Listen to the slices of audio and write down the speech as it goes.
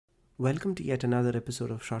Welcome to yet another episode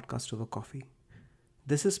of Shortcast Over Coffee.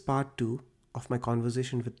 This is part 2 of my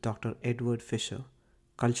conversation with Dr. Edward Fischer,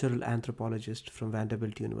 cultural anthropologist from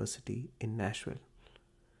Vanderbilt University in Nashville.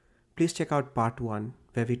 Please check out part 1,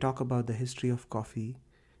 where we talk about the history of coffee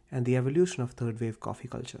and the evolution of third wave coffee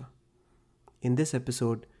culture. In this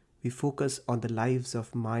episode, we focus on the lives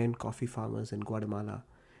of Mayan coffee farmers in Guatemala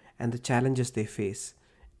and the challenges they face,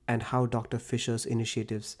 and how Dr. Fischer's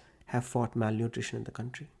initiatives have fought malnutrition in the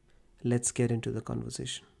country. Let's get into the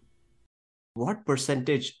conversation. What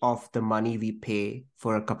percentage of the money we pay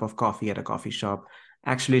for a cup of coffee at a coffee shop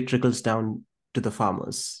actually trickles down to the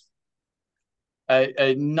farmers?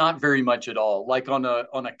 Not very much at all. Like on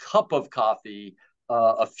a cup of coffee,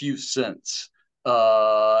 a few cents.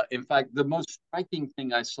 In fact, the most striking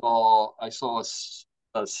thing I saw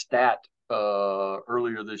a stat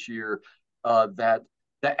earlier this year that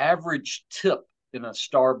the average tip in a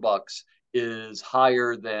Starbucks is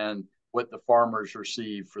higher than what the farmers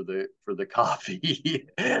receive for the coffee.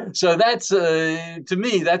 So that's to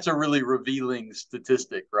me that's a really revealing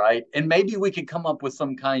statistic, right? And maybe we could come up with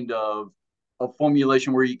some kind of a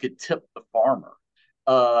formulation where you could tip the farmer.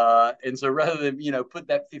 And so rather than put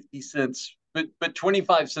that 50 cents, but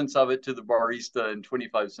 25 cents of it to the barista and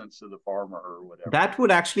 25 cents to the farmer or whatever. That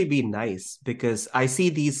would actually be nice, because I see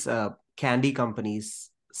these candy companies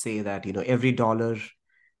say that, every dollar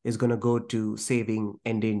is going to go to saving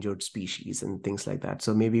endangered species and things like that.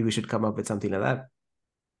 So maybe we should come up with something like that.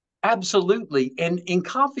 Absolutely. And in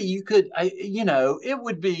coffee, it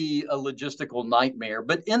would be a logistical nightmare.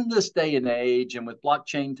 But in this day and age, and with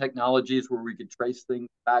blockchain technologies where we could trace things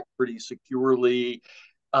back pretty securely,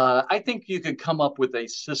 I think you could come up with a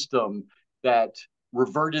system that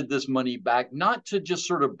reverted this money back, not to just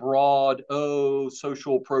sort of broad,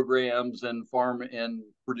 social programs and farm and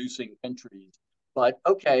producing countries, but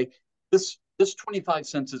okay, this 25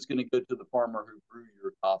 cents is going to go to the farmer who grew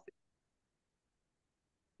your coffee.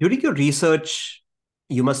 During your research,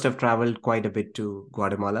 you must have traveled quite a bit to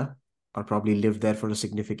Guatemala, or probably lived there for a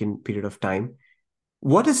significant period of time.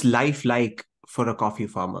 What is life like for a coffee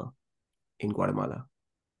farmer in Guatemala?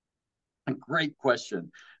 A great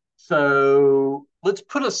question. So let's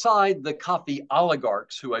put aside the coffee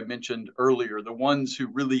oligarchs who I mentioned earlier, the ones who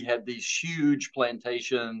really had these huge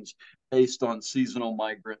plantations based on seasonal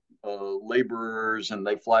migrant laborers, and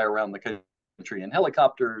they fly around the country in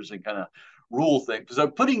helicopters and kind of rule things. So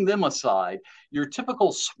putting them aside, your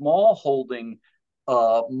typical small holding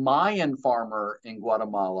Mayan farmer in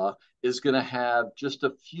Guatemala is going to have just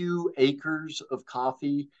a few acres of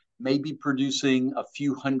coffee, maybe producing a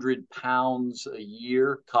few hundred pounds a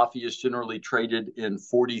year. Coffee is generally traded in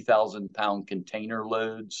 40,000 pound container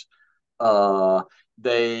loads. Uh,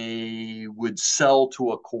 they would sell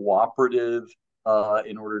to a cooperative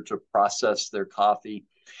in order to process their coffee.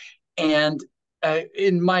 And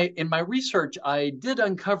in my research, I did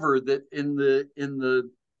uncover that in the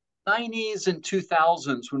 90s and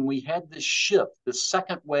 2000s, when we had this shift, the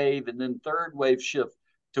second wave and then third wave shift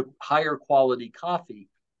to higher quality coffee,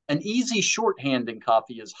 an easy shorthand in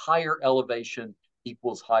coffee is higher elevation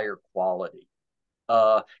equals higher quality.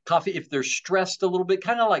 Coffee, if they're stressed a little bit,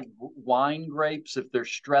 kind of like wine grapes, if they're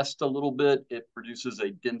stressed a little bit, it produces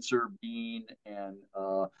a denser bean and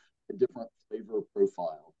a different flavor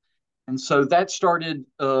profile. And so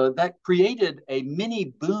that created a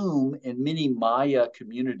mini boom in many Maya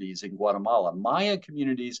communities in Guatemala, Maya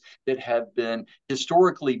communities that have been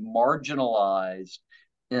historically marginalized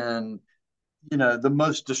in the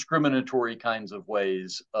most discriminatory kinds of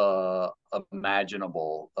ways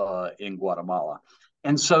imaginable in Guatemala.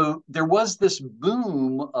 And so there was this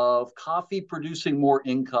boom of coffee producing more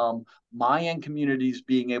income, Mayan communities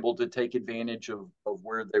being able to take advantage of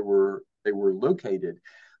where they were located.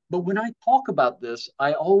 But when I talk about this,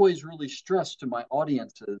 I always really stress to my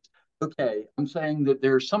audiences, okay, I'm saying that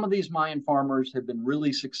there are some of these Mayan farmers have been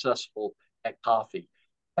really successful at coffee.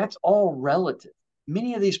 That's all relative.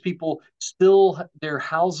 Many of these people still, their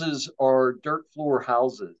houses are dirt floor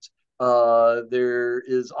houses. There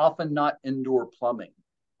is often not indoor plumbing.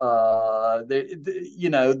 They're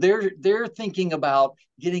thinking about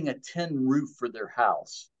getting a tin roof for their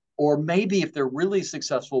house, or maybe if they're really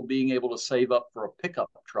successful, being able to save up for a pickup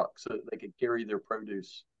truck so that they could carry their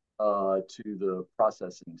produce to the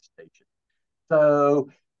processing station. So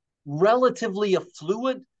relatively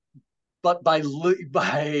affluent, but by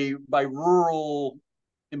rural,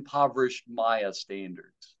 impoverished Maya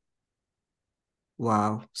standards.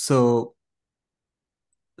 Wow. So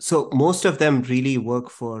most of them really work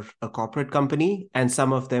for a corporate company, and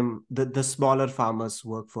some of them, the smaller farmers,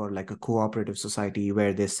 work for like a cooperative society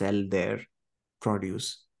where they sell their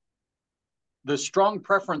produce. the strong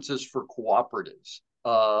preference is for cooperatives,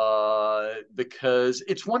 because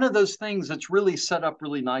it's one of those things that's really set up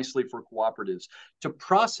really nicely for cooperatives. To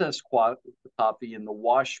process coffee in the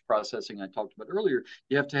wash processing I talked about earlier,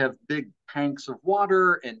 you have to have big tanks of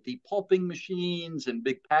water and depulping machines and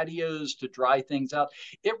big patios to dry things out.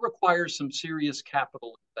 It requires some serious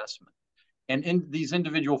capital investment. And these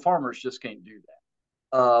individual farmers just can't do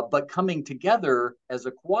that. But coming together as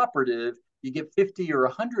a cooperative, you get 50 or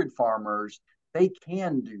 100 farmers, they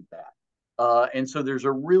can do that. And so there's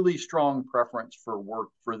a really strong preference for work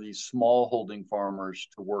for these small holding farmers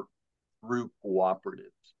to work through cooperatives.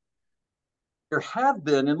 There have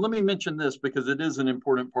been, and let me mention this because it is an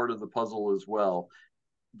important part of the puzzle as well.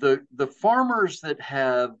 The farmers that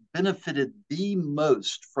have benefited the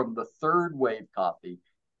most from the third wave coffee,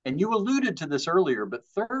 and you alluded to this earlier, but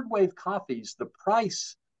third wave coffees, the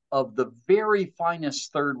price of the very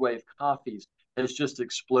finest third wave coffees has just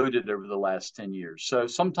exploded over the last 10 years. So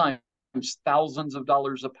sometimes thousands of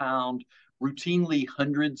dollars a pound, routinely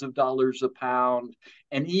hundreds of dollars a pound,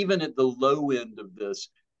 and even at the low end of this,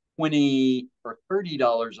 20 or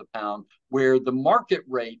 $30 a pound, where the market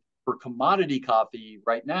rate for commodity coffee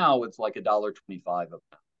right now, it's like $1.25 a pound.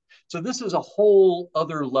 So this is a whole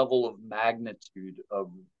other level of magnitude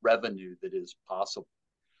of revenue that is possible.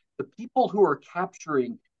 The people who are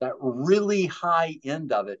capturing that really high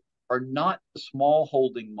end of it are not the small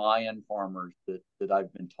holding Mayan farmers that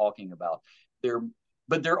I've been talking about.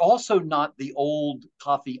 But they're also not the old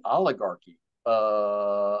coffee oligarchy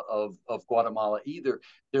of Guatemala either.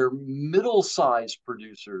 They're middle-sized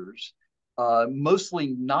producers, mostly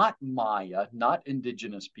not Maya, not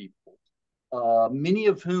indigenous people, many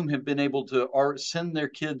of whom have been able to send their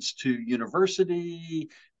kids to university.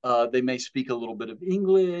 They may speak a little bit of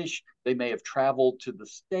English. They may have traveled to the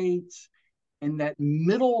States. And that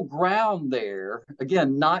middle ground there,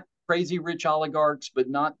 again, not crazy rich oligarchs, but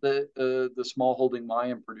not the small holding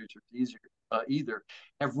Mayan producers either,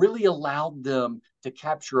 have really allowed them to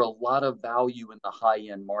capture a lot of value in the high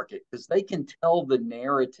end market because they can tell the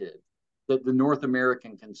narrative that the North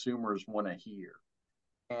American consumers want to hear.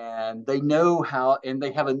 And they know how, and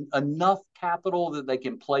they have enough capital that they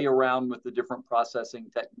can play around with the different processing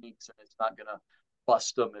techniques, and it's not going to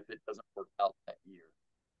bust them if it doesn't work out that year.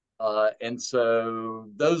 And so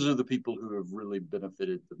those are the people who have really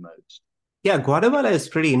benefited the most. Yeah, Guatemala is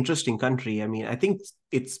a pretty interesting country. I mean, I think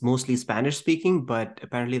it's mostly Spanish speaking, but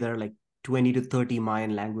apparently there are like 20 to 30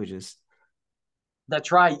 Mayan languages.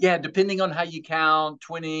 That's right. Yeah, depending on how you count,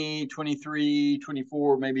 20, 23,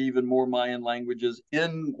 24, maybe even more Mayan languages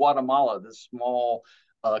in Guatemala, this small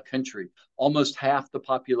country. Almost half the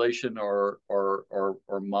population are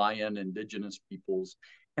Mayan indigenous peoples.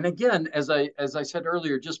 And again, as I said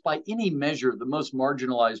earlier, just by any measure, the most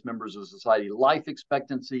marginalized members of society, life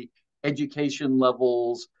expectancy, education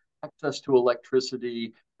levels, access to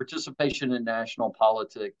electricity, participation in national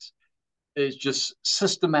politics, is just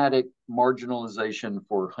systematic marginalization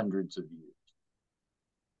for hundreds of years.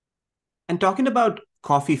 And talking about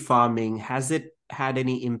coffee farming, has it had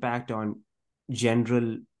any impact on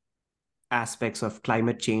general aspects of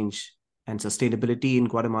climate change and sustainability in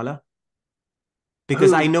Guatemala?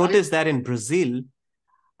 Because I Oh, noticed that in Brazil,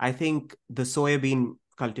 I think the soybean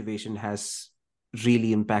cultivation has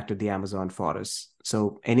really impacted the Amazon forests.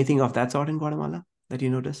 So anything of that sort in Guatemala that you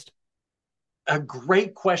noticed? a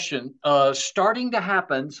great question. Starting to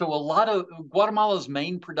happen. So a lot of Guatemala's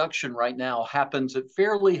main production right now happens at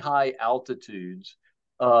fairly high altitudes.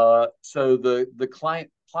 So the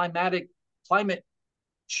climate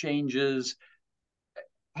changes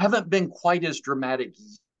haven't been quite as dramatic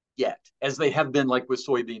yet as they have been like with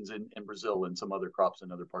soybeans in Brazil and some other crops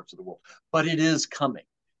in other parts of the world. But it is coming.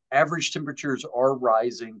 Average temperatures are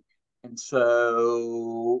rising. And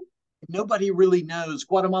so nobody really knows.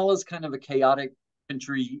 Guatemala is kind of a chaotic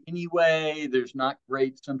country anyway. There's not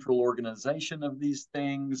great central organization of these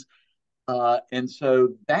things. And so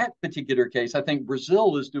that particular case, I think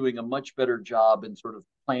Brazil is doing a much better job in sort of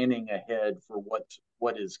planning ahead for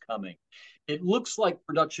what is coming. It looks like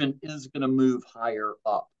production is going to move higher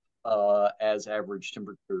up as average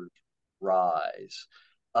temperatures rise.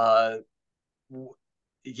 Uh,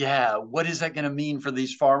 yeah, what is that going to mean for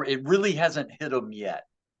these farmers? It really hasn't hit them yet.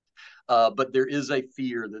 But there is a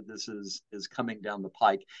fear that this is coming down the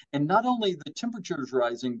pike. And not only the temperatures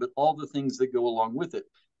rising, but all the things that go along with it.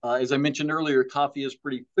 As I mentioned earlier, coffee is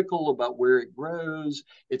pretty fickle about where it grows.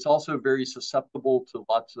 It's also very susceptible to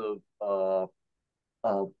lots of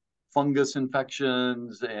fungus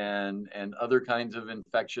infections and other kinds of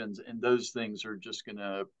infections, and those things are just going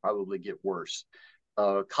to probably get worse.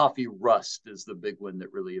 Coffee rust is the big one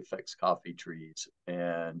that really affects coffee trees,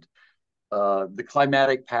 and The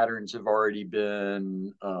climatic patterns have already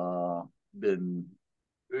been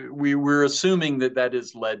we're assuming that that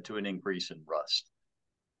has led to an increase in rust.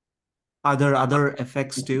 Are there other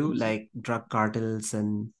effects too, like drug cartels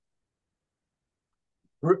and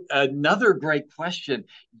Another great question.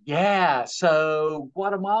 Yeah, so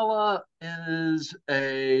Guatemala is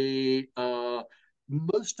a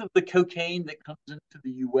most of the cocaine that comes into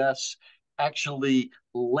the U.S. actually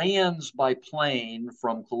lands by plane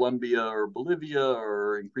from Colombia or Bolivia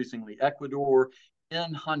or increasingly Ecuador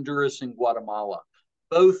in Honduras and Guatemala.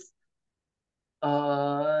 Both.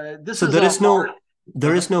 This so is a hard.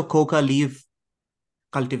 there Uh-huh. is no coca leaf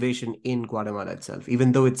cultivation in Guatemala itself,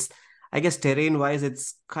 even though it's, I guess, terrain wise,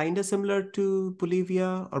 it's kind of similar to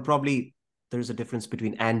Bolivia, or probably there's a difference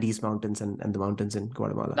between Andes mountains and the mountains in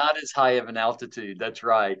Guatemala. Not as high of an altitude. That's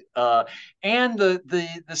right. And the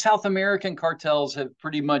South American cartels have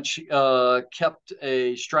pretty much kept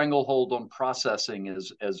a stranglehold on processing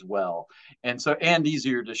as well, and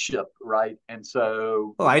easier to ship, right? And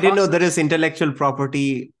so Oh, the I didn't know there process. is intellectual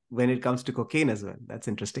property when it comes to cocaine as well. That's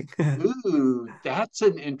interesting. Ooh, that's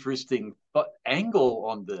an interesting angle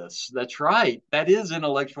on this. That's right. That is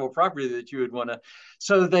intellectual property that you would want to.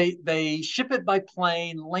 So they ship it by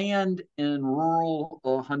plane, land in rural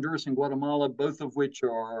Honduras and Guatemala, both of which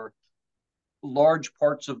are large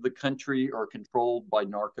parts of the country are controlled by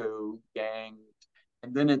narco gangs,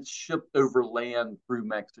 and then it's shipped over land through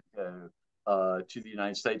Mexico to the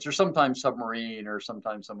United States, or sometimes submarine, or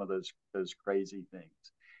sometimes some of those crazy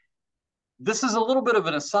things. This is a little bit of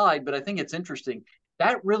an aside, but I think it's interesting.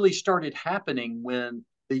 That really started happening when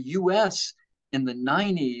the US in the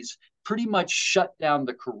 90s pretty much shut down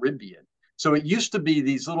the Caribbean. So it used to be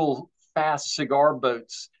these little fast cigar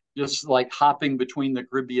boats just like hopping between the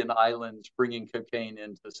Caribbean islands, bringing cocaine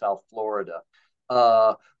into South Florida.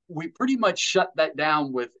 We pretty much shut that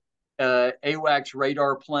down with AWACS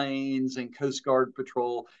radar planes and Coast Guard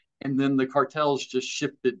patrol. And then the cartels just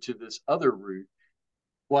shifted to this other route.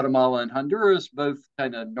 Guatemala and Honduras, both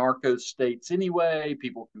kind of narco states anyway.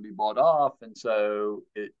 People can be bought off, and so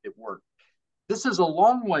it worked. This is a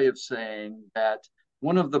long way of saying that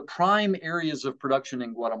one of the prime areas of production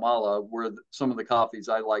in Guatemala, where some of the coffees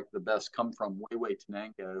I like the best come from,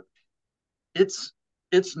 Tenango, it's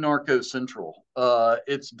it's narco central.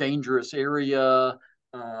 It's dangerous area.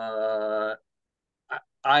 Uh,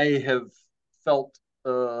 I have felt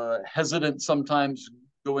hesitant sometimes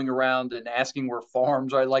going around and asking where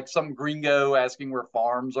farms are, like some gringo asking where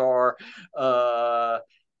farms are uh,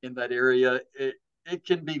 in that area. It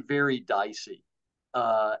can be very dicey,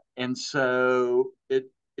 and so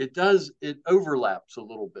it overlaps a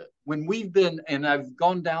little bit. When we've been, and I've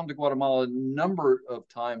gone down to Guatemala a number of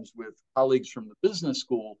times with colleagues from the business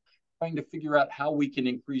school, trying to figure out how we can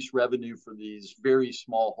increase revenue for these very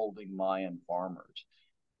small holding Mayan farmers.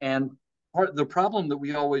 And the problem that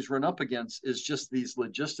we always run up against is just these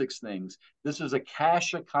logistics things. This is a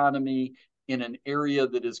cash economy in an area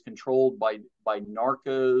that is controlled by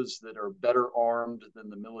narcos that are better armed than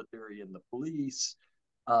the military and the police.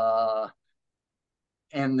 Uh,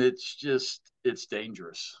 and it's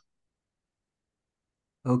dangerous.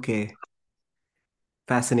 Okay,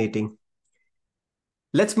 fascinating.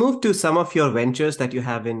 Let's move to some of your ventures that you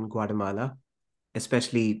have in Guatemala,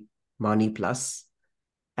 especially Mani Plus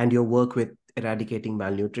and your work with eradicating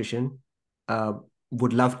malnutrition. Uh,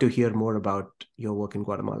 would love to hear more about your work in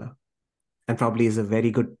Guatemala, and probably is a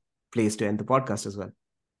very good place to end the podcast as well.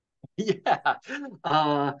 Yeah.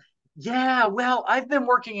 Uh, yeah. Well, I've been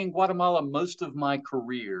working in Guatemala most of my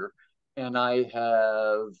career, and I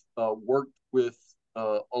have worked with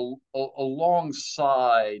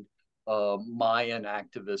alongside Mayan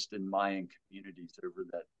activists and Mayan communities over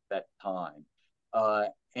that time. Uh,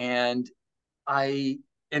 and I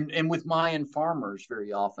and with Mayan farmers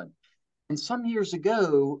very often. And some years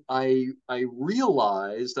ago, I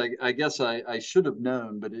realized, I guess I should have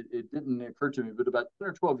known, but it didn't occur to me. But about 10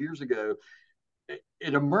 or 12 years ago,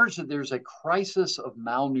 it emerged that there's a crisis of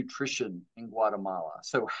malnutrition in Guatemala.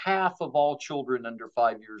 So half of all children under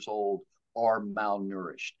 5 years old are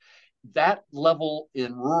malnourished. That level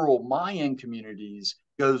in rural Mayan communities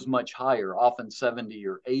goes much higher, often 70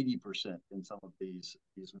 or 80% in some of these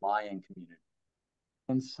Mayan communities.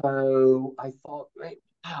 And so I thought, wait,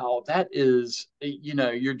 wow, that is,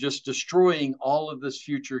 you're just destroying all of this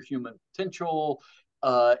future human potential.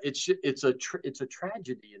 It's a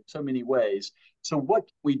tragedy in so many ways. So what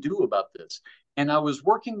can we do about this? And I was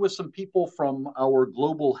working with some people from our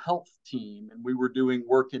global health team, and we were doing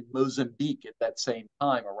work in Mozambique at that same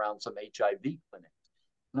time around some HIV clinics.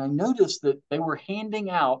 And I noticed that they were handing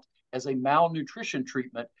out as a malnutrition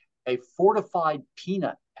treatment a fortified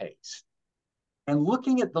peanut paste. And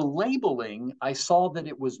looking at the labeling, I saw that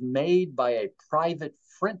it was made by a private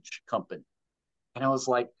French company. And I was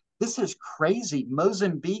like, this is crazy.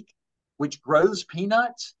 Mozambique, which grows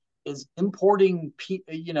peanuts, is importing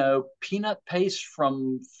peanut paste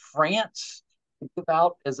from France to give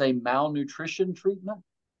out as a malnutrition treatment.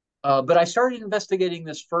 But I started investigating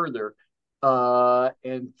this further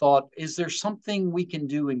and thought, is there something we can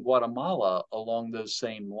do in Guatemala along those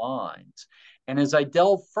same lines? And as I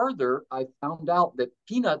delved further, I found out that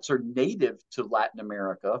peanuts are native to Latin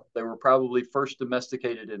America. They were probably first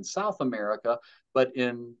domesticated in South America, but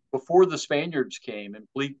before the Spaniards came in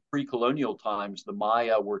pre-colonial times, the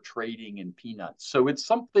Maya were trading in peanuts. So it's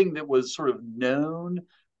something that was sort of known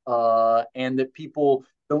and that people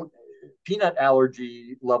don't peanut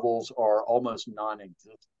allergy levels are almost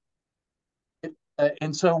non-existent.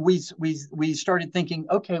 And so we started thinking,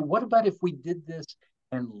 okay, what about if we did this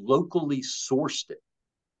and locally sourced it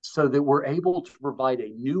so that we're able to provide a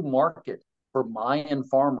new market for Mayan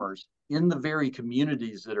farmers in the very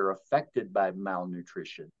communities that are affected by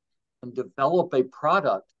malnutrition and develop a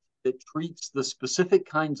product that treats the specific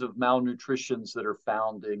kinds of malnutritions that are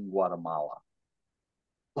found in Guatemala.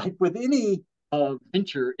 Like with any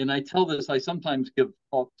venture, and I tell this, I sometimes give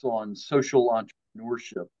talks on social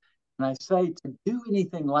entrepreneurship. And I say to do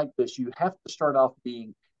anything like this, you have to start off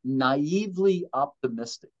being naively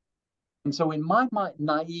optimistic. And so in my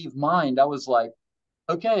naive mind, I was like,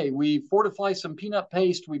 okay, we fortify some peanut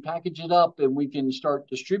paste, we package it up, and we can start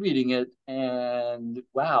distributing it. And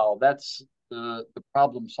wow, that's the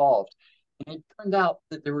problem solved. And it turned out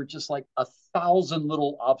that there were just like 1,000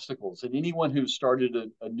 little obstacles. And anyone who started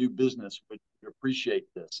a new business would appreciate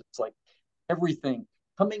this. It's like everything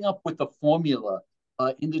coming up with the formula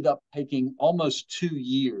ended up taking almost 2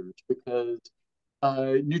 years because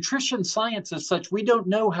nutrition science is such, we don't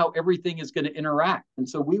know how everything is going to interact. And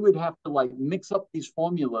so we would have to like mix up these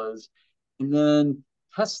formulas and then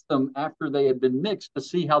test them after they had been mixed to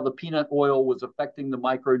see how the peanut oil was affecting the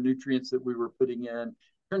micronutrients that we were putting in.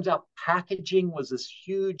 Turns out packaging was this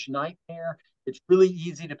huge nightmare. It's really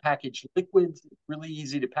easy to package liquids. It's really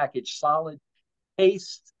easy to package solid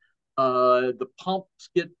paste. The pumps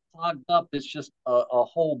get clogged up. It's just a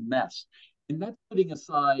whole mess. And that's putting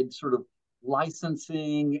aside sort of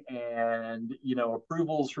licensing and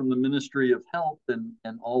approvals from the Ministry of Health and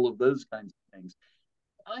all of those kinds of things.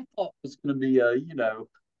 I thought it was going to be a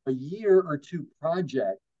year or two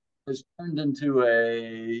project has turned into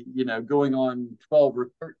a going on 12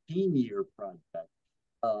 or 13-year project.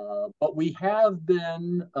 But we have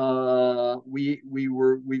been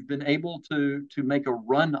we've been able to make a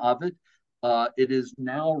run of it. It is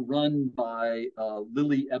now run by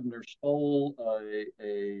Lily Ebner-Stoll,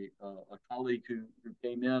 a colleague who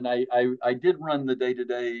came in. I did run the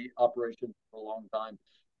day-to-day operations for a long time.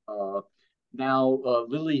 Now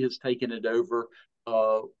Lily has taken it over,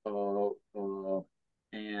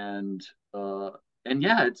 and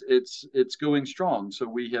yeah, it's going strong. So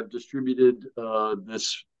we have distributed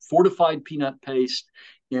this fortified peanut paste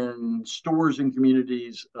in stores and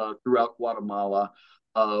communities throughout Guatemala.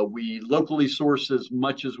 We locally source as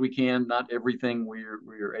much as we can. Not everything we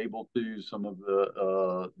are able to. Some of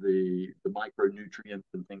the micronutrients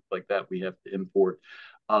and things like that we have to import.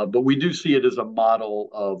 But we do see it as a model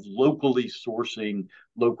of locally sourcing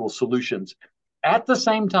local solutions. At the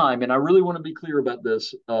same time, and I really want to be clear about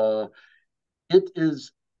this,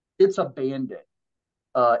 it's a band-aid.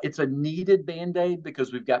 It's a needed band-aid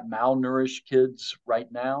because we've got malnourished kids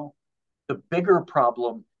right now. The bigger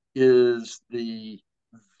problem is the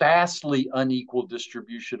vastly unequal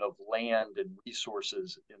distribution of land and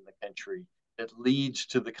resources in the country that leads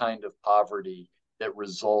to the kind of poverty that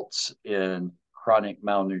results in chronic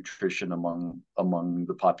malnutrition among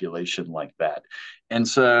the population like that. And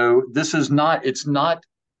so this is not, it's not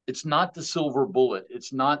the silver bullet.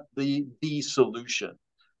 It's not the solution.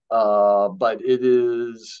 But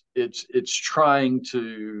it's trying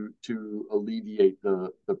to alleviate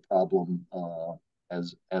the problem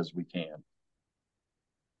as we can.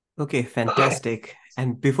 Okay, fantastic.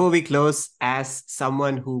 And before we close, as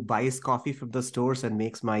someone who buys coffee from the stores and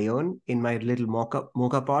makes my own in my little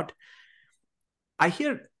mocha pot, I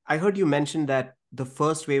heard you mention that the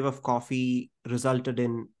first wave of coffee resulted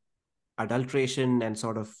in adulteration and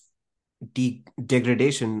sort of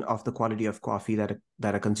degradation of the quality of coffee that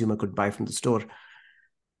a consumer could buy from the store.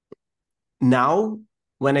 Now,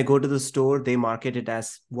 when I go to the store, they market it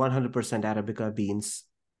as 100% Arabica beans.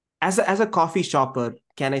 As a coffee shopper,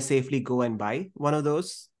 can I safely go and buy one of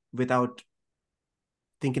those without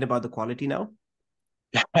thinking about the quality now?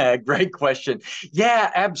 Great question.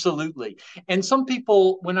 Yeah, absolutely. And some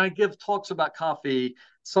people, when I give talks about coffee,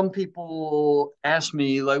 some people ask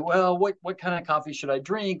me like, well, what kind of coffee should I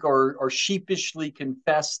drink? Or sheepishly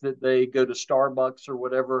confess that they go to Starbucks or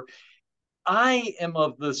whatever. I am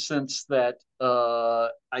of the sense that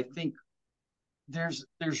I think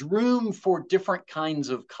there's room for different kinds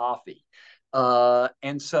of coffee.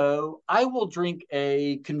 And so I will drink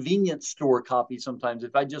a convenience store coffee sometimes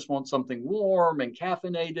if I just want something warm and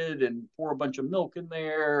caffeinated and pour a bunch of milk in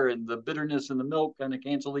there and the bitterness in the milk kind of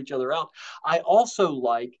cancel each other out. I also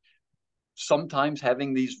like sometimes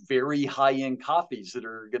having these very high end coffees that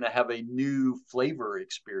are going to have a new flavor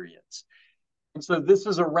experience. And so this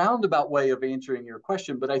is a roundabout way of answering your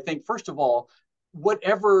question. But I think, first of all,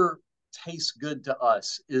 whatever tastes good to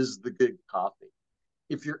us is the good coffee.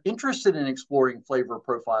 If you're interested in exploring flavor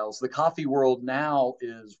profiles, the coffee world now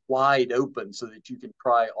is wide open so that you can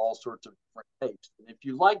try all sorts of different tastes. And if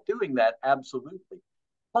you like doing that, absolutely.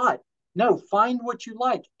 But no, find what you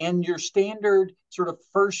like. And your standard sort of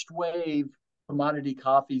first wave commodity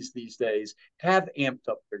coffees these days have amped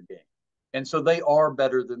up their game. And so they are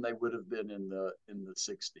better than they would have been in the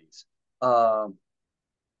 60s.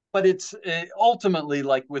 But it's ultimately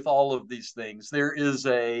like with all of these things, there's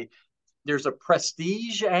a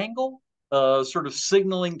prestige angle, sort of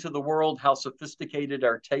signaling to the world how sophisticated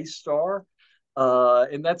our tastes are.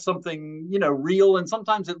 And that's something, real. And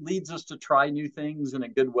sometimes it leads us to try new things in a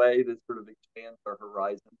good way that sort of expands our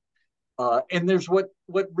horizon. And there's what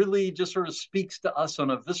really just sort of speaks to us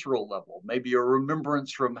on a visceral level, maybe a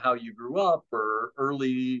remembrance from how you grew up or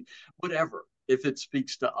early, whatever, if it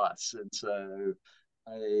speaks to us. And so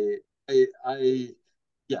I, I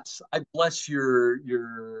yes, I bless your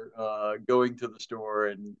going to the store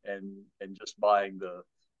and just buying the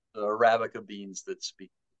Arabica beans that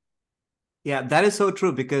speak. Yeah, that is so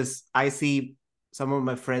true because I see some of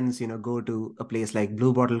my friends, go to a place like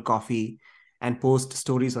Blue Bottle Coffee and post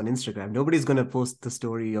stories on Instagram. Nobody's going to post the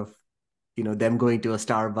story of, them going to a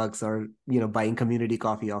Starbucks or, buying community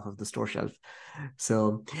coffee off of the store shelf.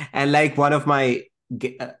 So, and like one of my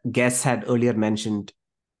guests had earlier mentioned,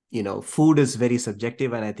 food is very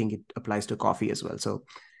subjective, and I think it applies to coffee as well. So,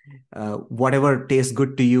 whatever tastes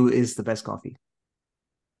good to you is the best coffee.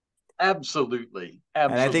 Absolutely,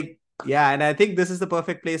 And I absolutely. think, yeah, and I think this is the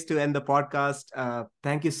perfect place to end the podcast.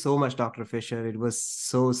 Thank you so much, Dr. Fisher. It was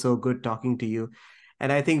so, so good talking to you.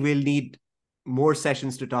 And I think we'll need more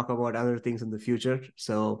sessions to talk about other things in the future.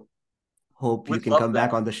 So hope you Would can love come back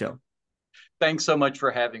that. on the show. Thanks so much for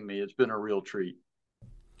having me. It's been a real treat.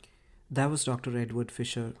 That was Dr. Edward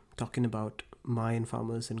Fisher talking about Mayan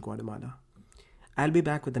farmers in Guatemala. I'll be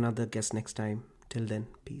back with another guest next time. Till then,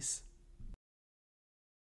 peace.